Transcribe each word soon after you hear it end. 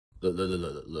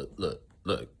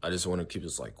Look. I just want to keep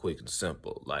this like quick and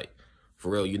simple. Like,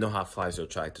 for real, you know how flies are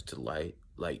attracted to light?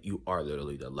 Like, you are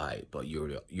literally the light, but you're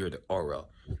the aura.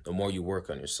 The more you work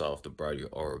on yourself, the brighter your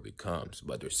aura becomes.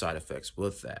 But there's side effects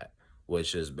with that,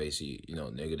 which is basically,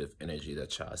 negative energy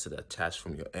that tries to attach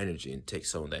from your energy and take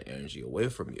some of that energy away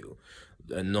from you.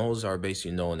 And those are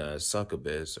basically known as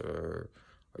succubus or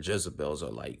Jezebels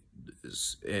are like,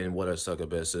 and what a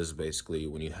succubus is basically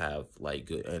when you have like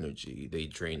good energy, they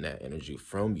drain that energy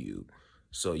from you,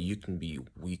 so you can be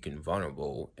weak and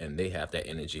vulnerable, and they have that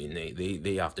energy, and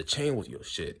they off the chain with your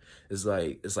shit. It's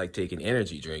like taking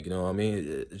energy drink, you know what I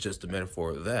mean? It's just a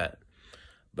metaphor of that.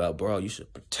 But bro, you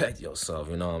should protect yourself,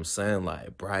 you know what I'm saying?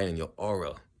 Like, brighten your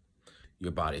aura.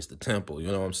 Your body's the temple,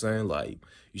 you know what I'm saying? Like,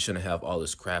 you shouldn't have all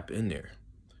this crap in there.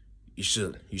 You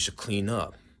should clean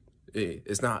up.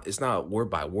 It's not word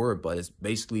by word, but it's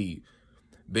basically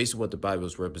what the Bible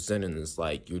is representing is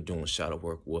like you're doing shadow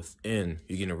work within.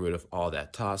 You're getting rid of all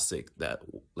that toxic that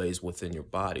lays within your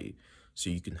body, so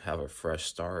you can have a fresh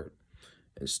start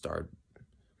and start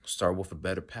with a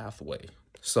better pathway,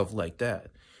 stuff like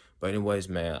that. But anyways,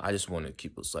 man, I just want to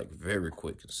keep this like very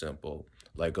quick and simple.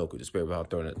 Like Goku, the spirit behind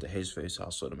throwing at the Haze face,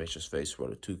 also the Matrix face for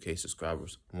the 2K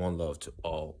subscribers. One love to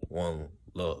all. One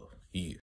love. Yeah.